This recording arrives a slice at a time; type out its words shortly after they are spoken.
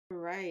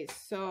right,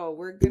 so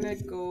we're gonna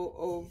go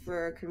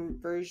over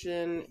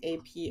Conversion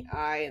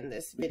API in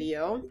this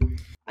video.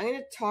 I'm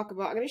gonna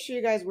show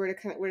you guys where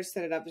to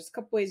set it up. There's a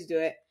couple ways to do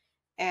it,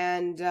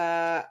 and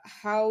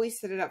how we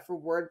set it up for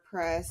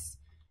WordPress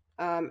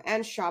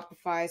and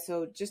Shopify.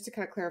 So just to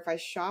kind of clarify,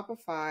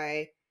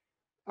 Shopify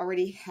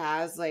already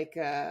has like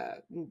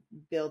a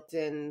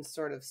built-in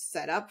sort of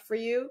setup for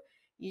you.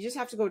 You just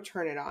have to go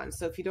turn it on.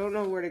 So if you don't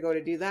know where to go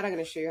to do that, I'm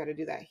going to show you how to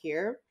do that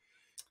here.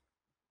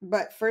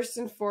 But first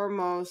and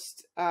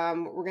foremost,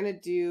 what we're going to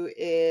do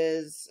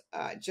is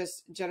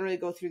just generally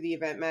go through the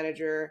event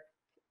manager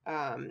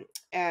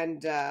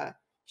and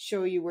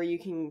show you where you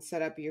can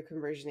set up your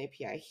conversion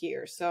API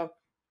here. So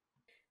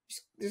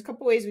there's a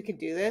couple ways we could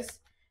do this.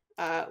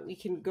 We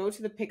can go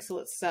to the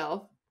pixel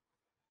itself.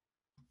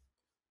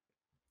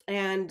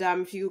 And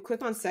if you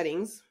click on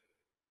settings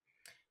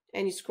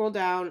and you scroll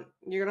down,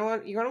 you're gonna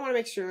want to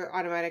make sure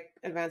automatic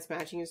advanced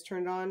matching is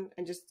turned on,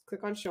 and just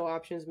click on show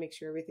options, make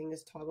sure everything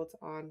is toggled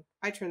on.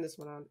 I turned this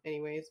one on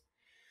anyways.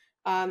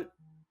 And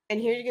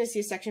here you're gonna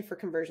see a section for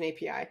conversion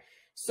API.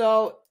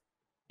 So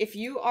if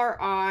you are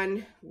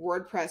on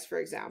WordPress, for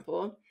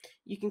example,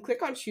 you can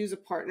click on choose a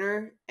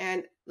partner,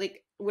 and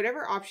like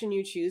whatever option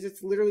you choose,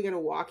 it's literally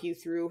gonna walk you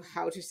through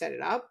how to set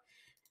it up.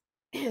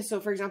 So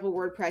for example,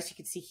 WordPress, you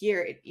can see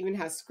here, it even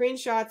has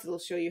screenshots. It'll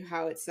show you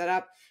how it's set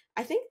up.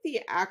 I think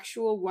the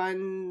actual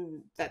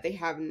one that they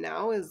have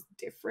now is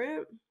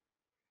different.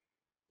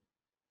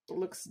 It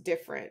looks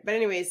different. But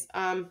anyways,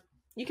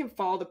 you can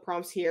follow the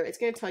prompts here. It's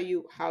going to tell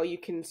you how you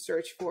can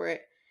search for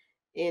it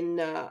in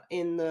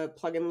the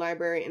plugin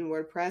library in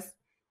WordPress.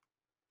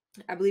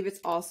 I believe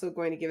it's also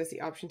going to give us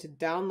the option to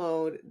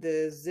download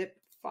the zip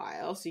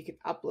file so you can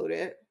upload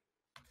it.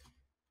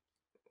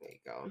 There you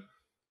go.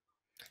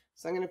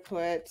 So I'm going to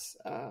put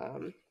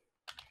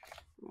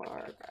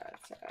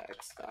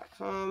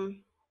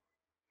mark@text.com.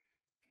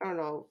 I don't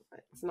know.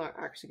 It's not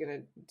actually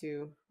going to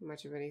do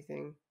much of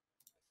anything.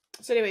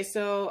 So anyway,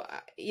 so,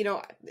 you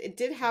know, it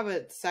did have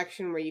a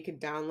section where you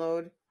could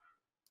download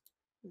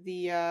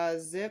the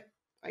zip.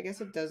 I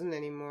guess it doesn't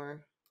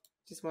anymore.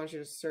 Just want you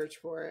to search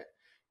for it.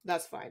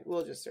 That's fine.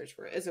 We'll just search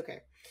for it. It's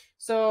okay.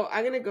 So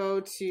I'm going to go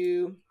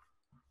to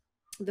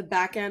the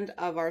back end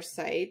of our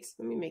site.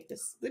 Let me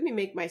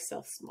make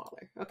myself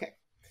smaller. Okay.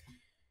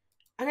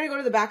 I'm going to go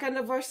to the back end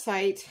of our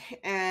site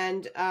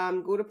and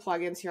go to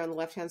plugins here on the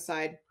left hand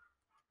side.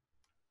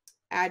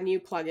 Add new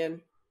plugin.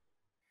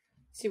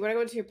 So you want to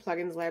go into your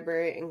plugins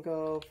library and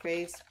go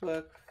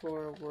Facebook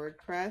for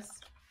WordPress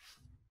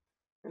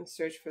and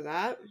search for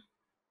that.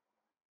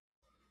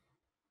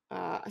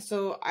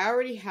 So I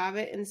already have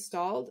it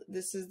installed.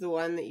 This is the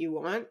one that you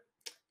want.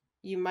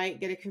 You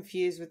might get it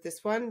confused with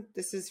this one.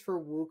 This is for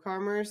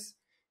WooCommerce.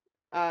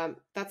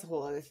 That's a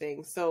whole other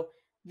thing. So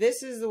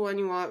this is the one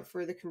you want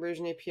for the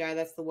conversion API.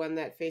 That's the one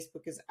that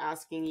Facebook is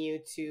asking you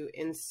to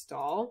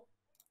install.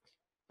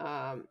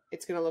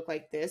 It's going to look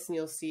like this, and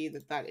you'll see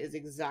that that is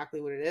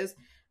exactly what it is.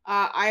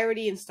 I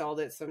already installed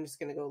it, so I'm just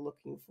going to go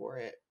looking for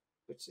it,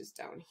 which is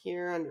down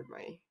here under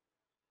my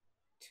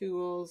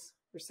tools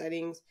for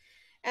settings.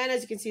 And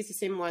as you can see, it's the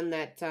same one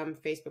that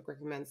Facebook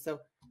recommends.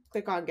 So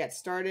click on Get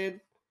Started.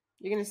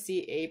 You're going to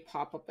see a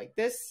pop-up like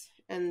this,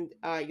 and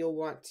you'll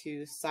want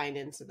to sign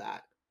into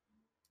that.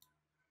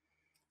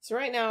 So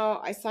right now,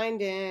 I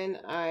signed in.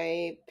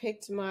 I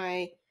picked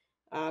my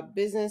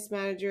business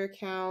manager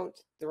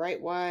account, the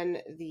right one,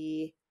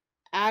 the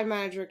ad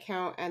manager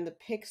account, and the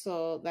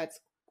pixel that's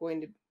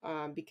going to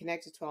be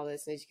connected to all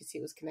this. And as you can see,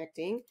 it was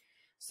connecting.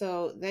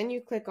 So then you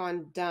click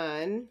on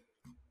Done,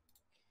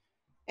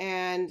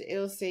 and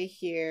it'll say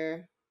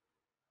here,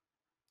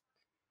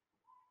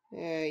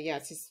 yeah,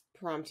 it's just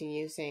prompting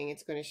you saying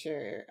it's going to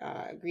share,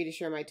 agree to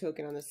share my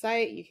token on the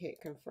site. You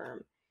hit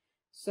confirm.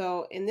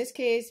 So in this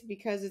case,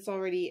 because it's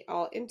already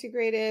all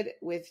integrated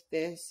with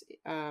this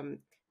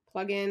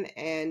plugin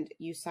and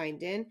you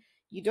signed in,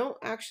 you don't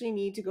actually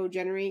need to go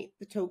generate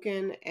the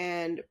token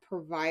and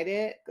provide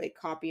it, like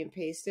copy and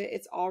paste it.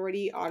 It's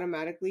already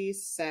automatically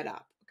set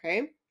up,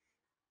 okay?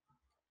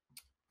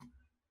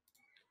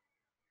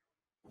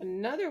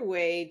 Another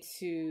way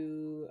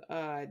to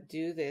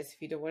do this,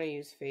 if you don't want to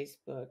use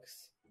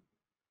Facebook's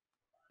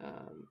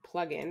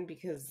plugin,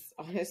 because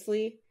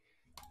honestly,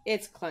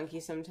 it's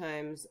clunky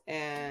sometimes,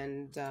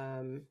 and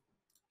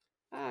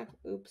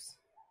oops.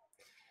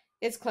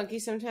 It's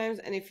clunky sometimes,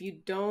 and if you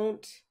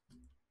don't,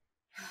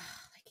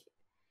 like,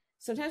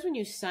 sometimes when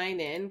you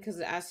sign in, because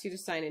it asks you to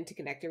sign in to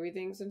connect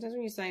everything, sometimes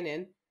when you sign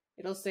in,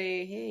 it'll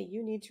say, hey,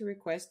 you need to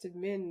request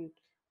admin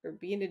or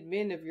be an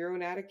admin of your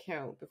own ad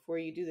account before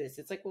you do this.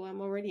 It's like, well,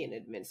 I'm already an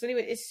admin. So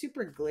anyway, it's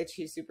super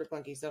glitchy, super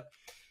clunky. So if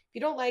you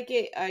don't like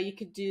it, you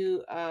could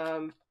do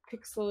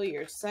Pixel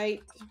Your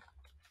Site.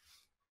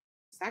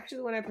 It's actually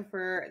the one I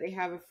prefer. They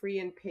have a free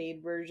and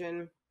paid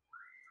version.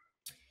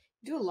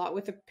 Do a lot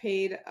with the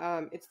paid.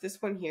 It's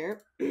this one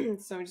here.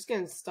 So I'm just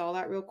going to install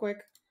that real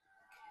quick.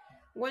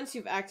 Once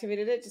you've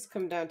activated it, just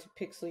come down to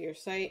Pixel Your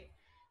Site.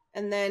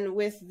 And then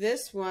with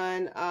this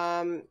one,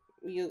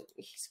 you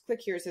click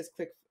here. It says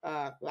click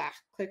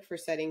for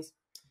settings.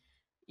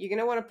 you're going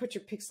to want to put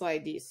your pixel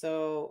ID.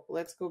 So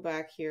let's go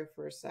back here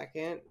for a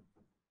second.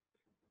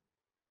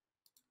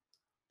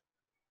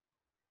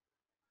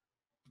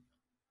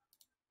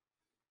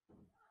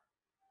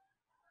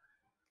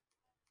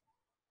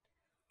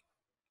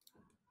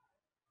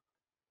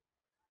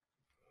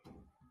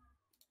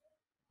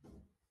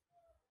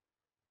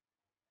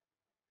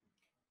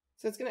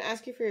 So it's going to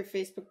ask you for your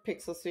Facebook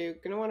pixel. So you're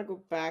going to want to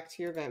go back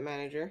to your event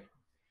manager,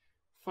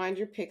 find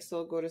your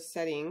pixel, go to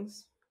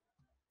settings,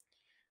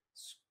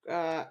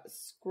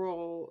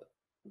 scroll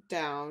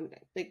down.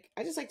 Like,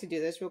 I just like to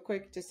do this real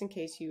quick, just in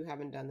case you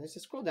haven't done this.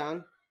 Just scroll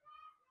down,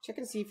 check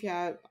and see if you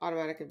have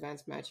automatic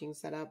advanced matching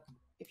set up.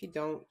 If you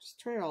don't, just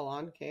turn it all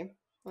on. Okay,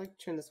 I like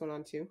to turn this one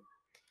on too.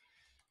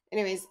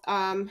 Anyways,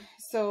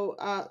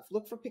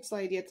 look for pixel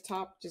ID at the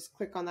top. Just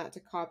click on that to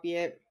copy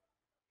it.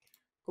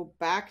 Go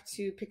back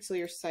to pixel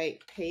your site,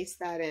 paste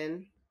that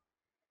in,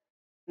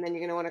 and then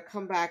you're going to want to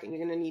come back and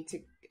you're going to need to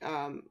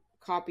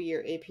copy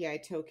your API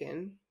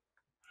token.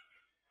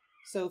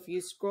 So if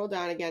you scroll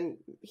down again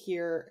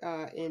here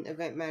in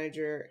Event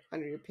Manager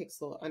under your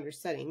pixel, under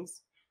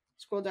settings,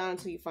 scroll down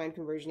until you find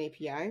Conversion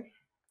API,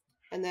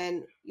 and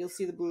then you'll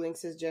see the blue link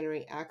says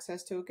Generate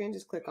Access Token.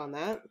 Just click on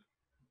that.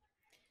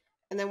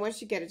 And then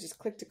once you get it, just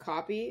click to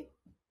copy,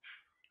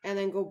 and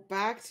then go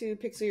back to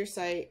pixel your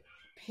site,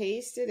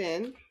 paste it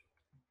in.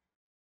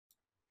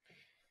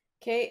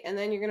 Okay, and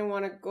then you're going to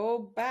want to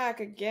go back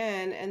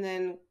again, and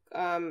then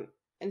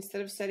instead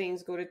of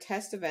settings, go to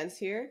test events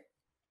here.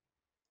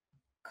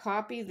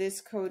 Copy this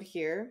code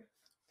here.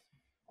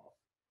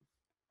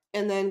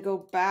 And then go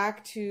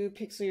back to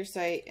pixel your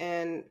site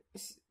and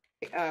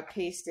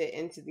paste it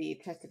into the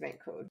test event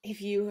code.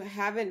 If you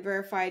haven't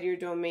verified your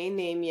domain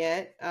name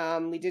yet,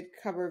 we did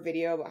cover a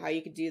video about how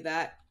you could do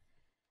that.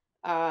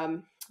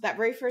 That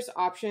very first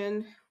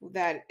option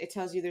that it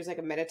tells you there's like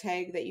a meta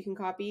tag that you can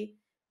copy.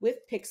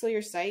 With Pixel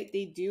Your Site,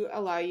 they do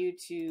allow you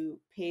to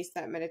paste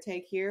that meta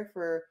tag here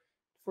for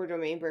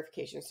domain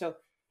verification. So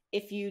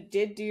if you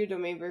did do your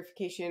domain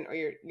verification, or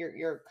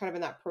you're kind of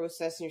in that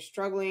process and you're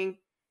struggling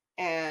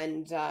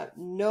and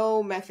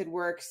no method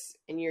works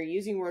and you're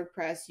using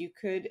WordPress, you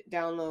could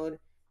download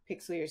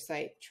Pixel Your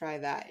Site, try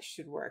that, it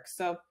should work.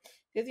 So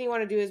the other thing you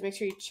want to do is make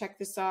sure you check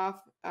this off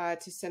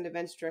to send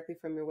events directly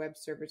from your web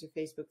server to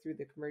Facebook through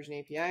the Conversion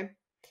API.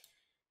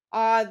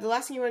 The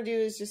last thing you want to do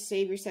is just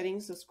save your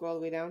settings, so scroll all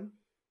the way down.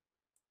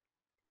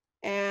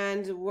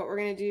 And what we're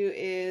going to do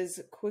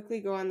is quickly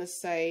go on the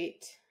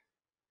site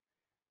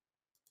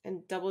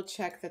and double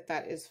check that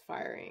that is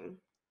firing.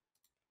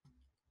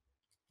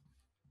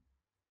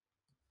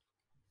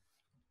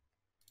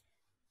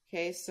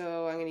 Okay,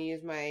 so I'm going to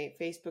use my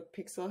Facebook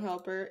Pixel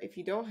Helper. If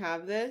you don't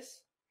have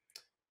this,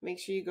 make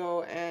sure you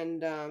go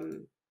and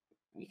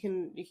you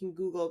can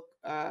Google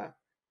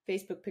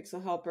Facebook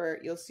Pixel Helper.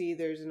 You'll see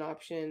there's an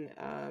option.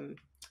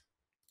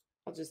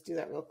 I'll just do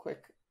that real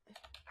quick.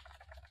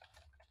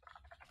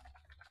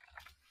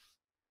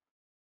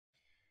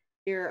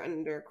 Here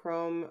under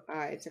Chrome,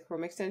 it's a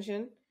Chrome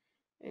extension,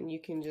 and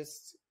you can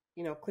just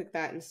click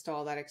that,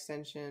 install that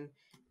extension,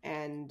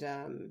 and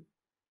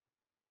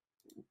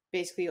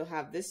basically you'll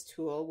have this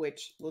tool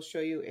which will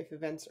show you if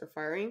events are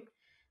firing.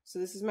 So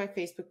this is my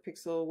Facebook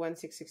Pixel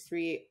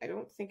 1663. I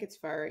don't think it's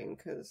firing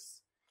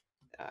because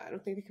I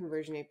don't think the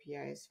Conversion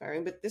API is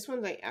firing, but this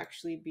one might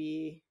actually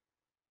be.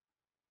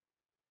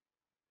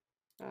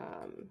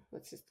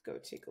 Let's just go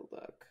take a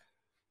look.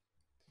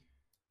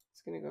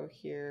 It's gonna go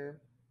here.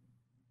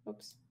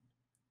 Oops.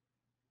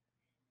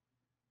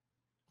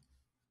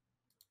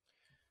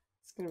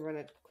 It's going to run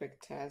a quick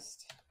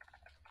test.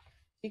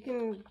 You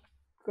can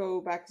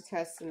go back to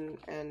test and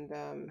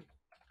put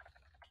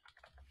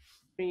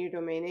in your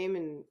domain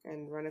name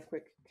and run a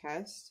quick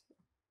test.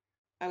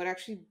 I would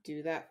actually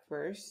do that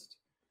first.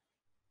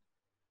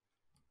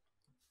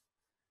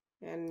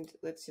 And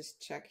let's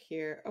just check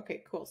here.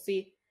 Okay, cool.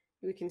 See,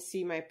 we can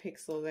see my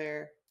pixel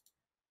there.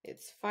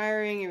 It's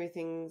firing.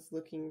 Everything's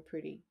looking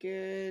pretty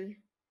good.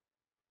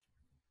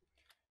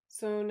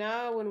 So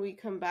now when we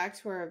come back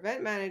to our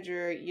event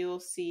manager,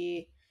 you'll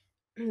see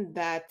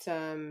that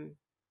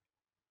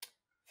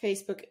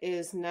Facebook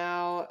is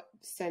now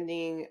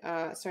sending,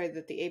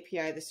 that the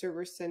API, the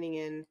server is sending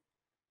in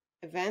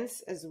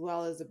events as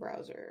well as the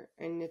browser.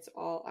 And it's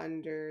all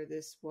under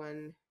this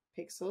one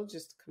pixel,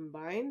 just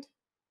combined.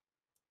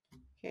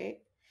 Okay.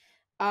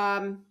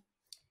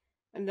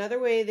 Another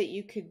way that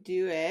you could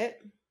do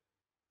it,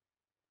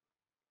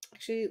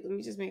 actually, let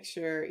me just make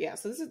sure. Yeah,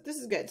 so this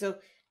is good. So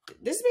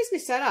this is basically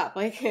set up.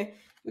 Like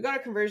we got our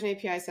Conversion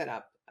API set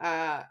up.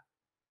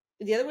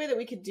 The other way that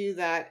we could do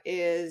that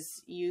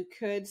is you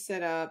could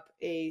set up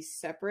a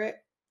separate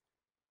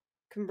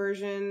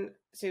conversion.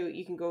 So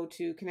you can go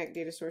to Connect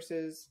Data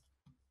Sources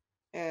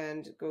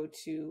and go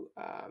to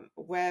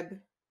Web,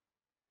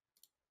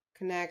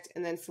 Connect,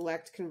 and then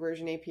select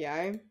Conversion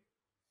API.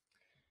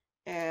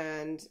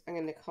 And I'm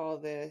going to call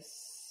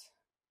this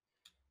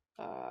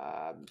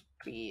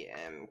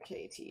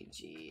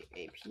BMKTG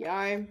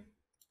API.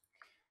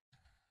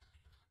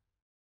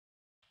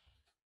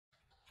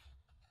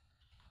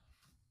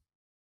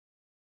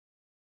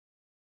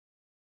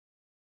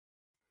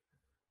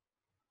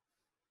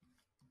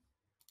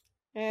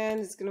 and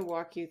it's going to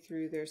walk you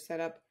through their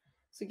setup.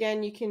 So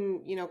again, you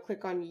can,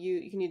 click on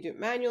you can do it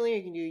manually, or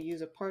you can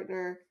use a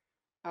partner.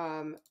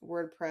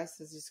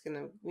 WordPress is just going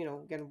to,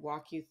 again,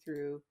 walk you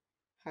through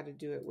how to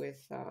do it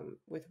with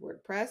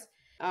WordPress.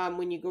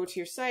 When you go to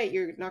your site,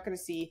 you're not going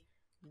to see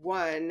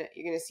one,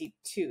 you're going to see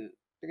two.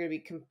 They're going to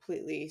be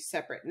completely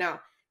separate.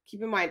 Now,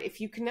 keep in mind,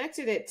 if you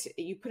connected it,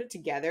 you put it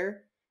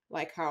together,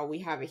 like how we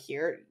have it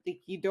here,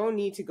 you don't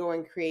need to go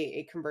and create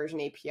a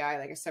conversion API,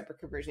 like a separate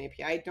conversion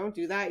API. Don't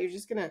do that. You're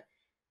just going to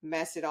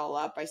mess it all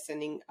up by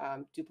sending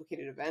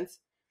duplicated events.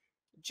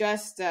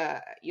 Just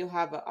you'll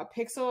have a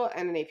pixel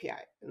and an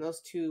API, and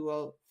those two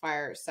will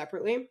fire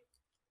separately.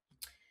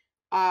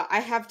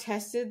 I have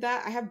tested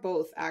that. I have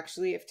both,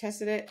 actually. I've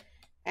tested it,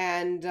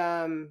 and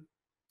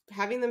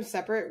having them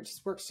separate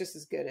just works just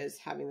as good as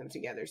having them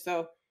together.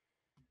 So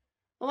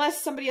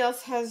unless somebody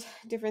else has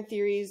different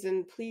theories,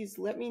 then please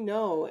let me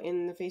know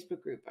in the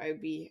Facebook group.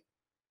 I'd be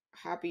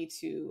happy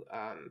to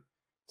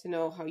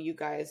know how you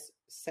guys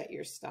set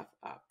your stuff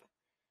up,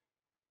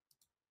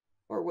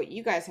 or what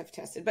you guys have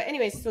tested. But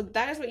anyways, so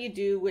that is what you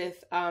do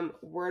with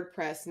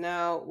WordPress.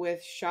 Now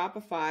with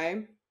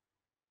Shopify,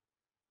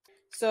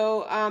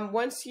 so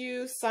once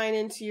you sign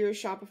into your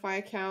Shopify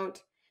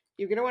account,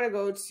 you're going to want to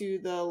go to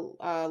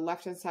the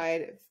left-hand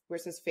side where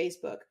it says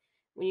Facebook.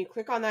 When you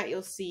click on that,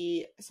 you'll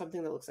see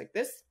something that looks like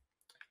this.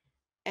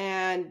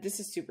 And this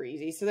is super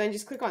easy. So then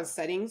just click on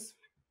settings,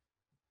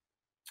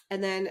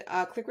 and then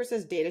click where it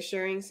says data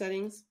sharing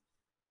settings.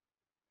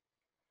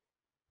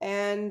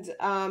 And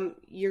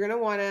you're going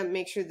to want to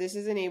make sure this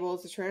is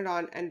enabled to turn it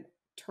on, and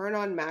turn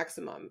on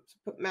maximum. So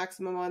put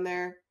maximum on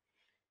there.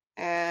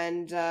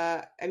 And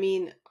I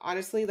mean,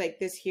 honestly, like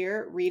this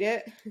here, read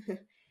it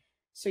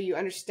so you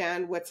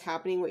understand what's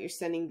happening, what you're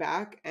sending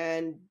back.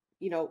 And,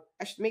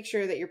 I should make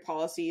sure that your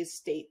policies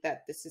state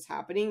that this is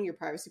happening, your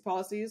privacy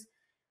policies.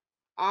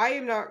 I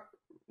am not,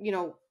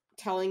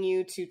 telling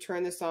you to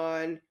turn this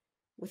on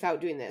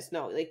without doing this.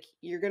 No, like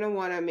you're going to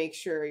want to make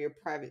sure you're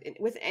private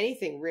with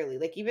anything, really.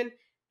 Like even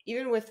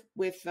with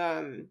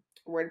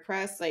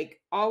WordPress,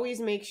 like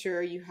always make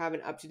sure you have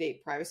an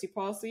up-to-date privacy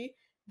policy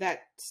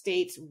that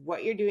states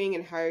what you're doing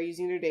and how you're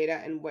using your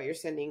data and what you're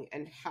sending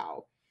and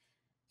how.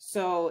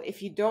 So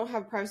if you don't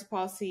have a privacy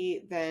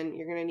policy, then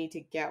you're going to need to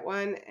get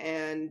one.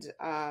 And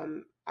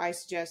I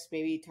suggest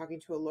maybe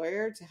talking to a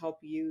lawyer to help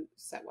you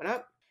set one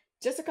up.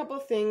 Just a couple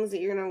of things that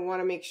you're going to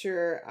want to make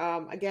sure.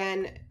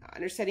 Again,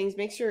 under settings,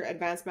 make sure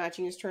advanced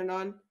matching is turned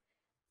on.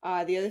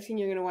 The other thing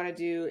you're going to want to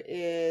do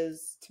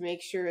is to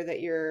make sure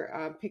that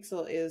your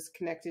pixel is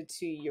connected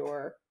to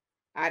your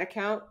ad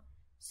account,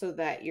 so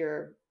that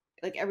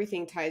like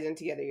everything ties in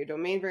together. Your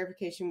domain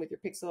verification with your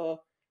pixel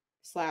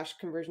 /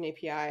 conversion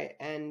API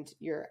and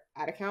your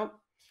ad account.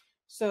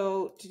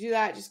 So to do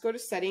that, just go to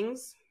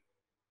settings,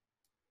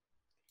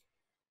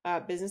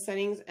 business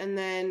settings, and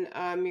then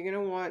you're going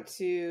to want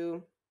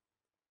to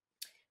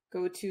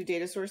go to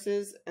data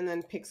sources and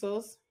then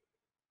pixels.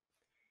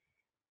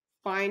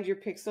 Find your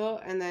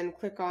pixel and then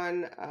click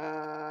on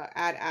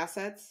add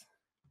assets.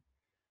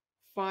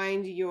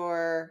 Find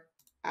your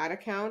ad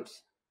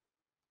account,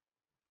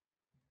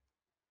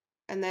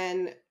 and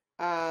then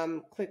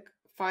click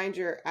find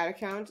your ad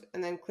account,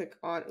 and then click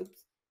on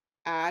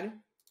add.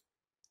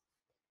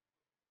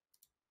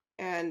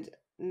 And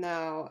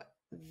now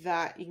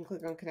that you can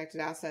click on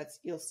connected assets,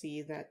 you'll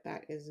see that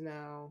that is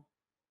now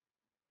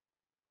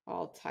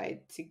all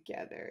tied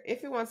together.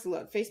 If it wants to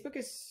load, Facebook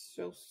is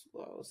so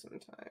slow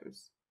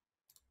sometimes.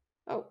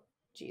 Oh,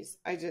 geez,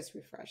 I just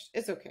refreshed.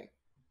 It's okay.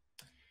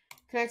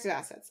 Connected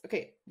assets.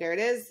 Okay, there it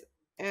is.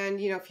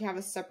 And if you have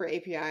a separate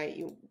API,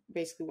 you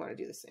basically want to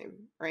do the same,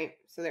 right?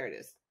 So there it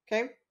is.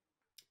 Okay.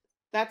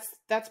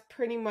 That's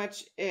pretty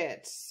much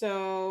it.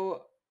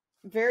 So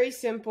very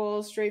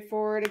simple,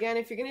 straightforward. Again,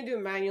 if you're going to do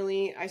it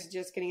manually, I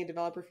suggest getting a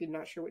developer if you're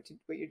not sure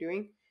what you're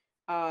doing.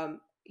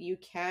 You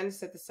can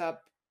set this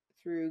up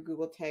through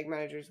Google Tag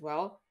Manager as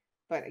well.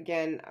 But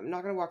again, I'm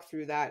not going to walk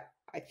through that.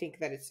 I think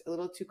that it's a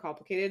little too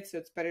complicated. So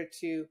it's better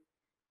to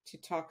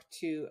talk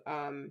to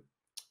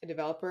a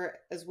developer,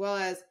 as well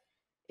as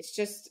it's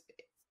just,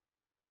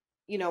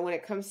 when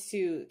it comes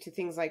to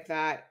things like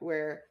that,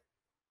 where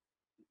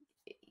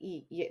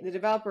the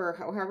developer,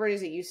 however it is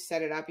that you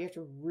set it up, you have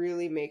to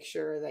really make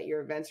sure that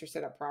your events are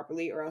set up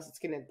properly, or else it's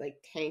going to like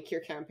tank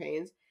your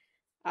campaigns.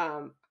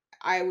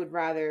 I would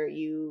rather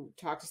you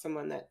talk to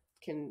someone that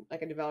can,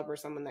 like a developer,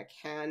 someone that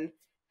can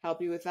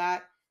help you with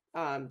that.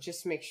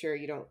 Just make sure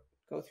you don't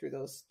go through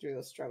those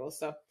struggles.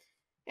 So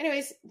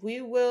anyways,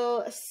 we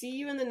will see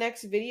you in the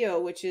next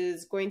video, which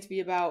is going to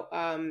be about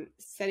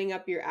setting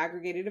up your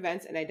aggregated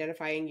events and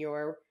identifying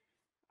your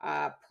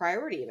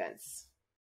priority events.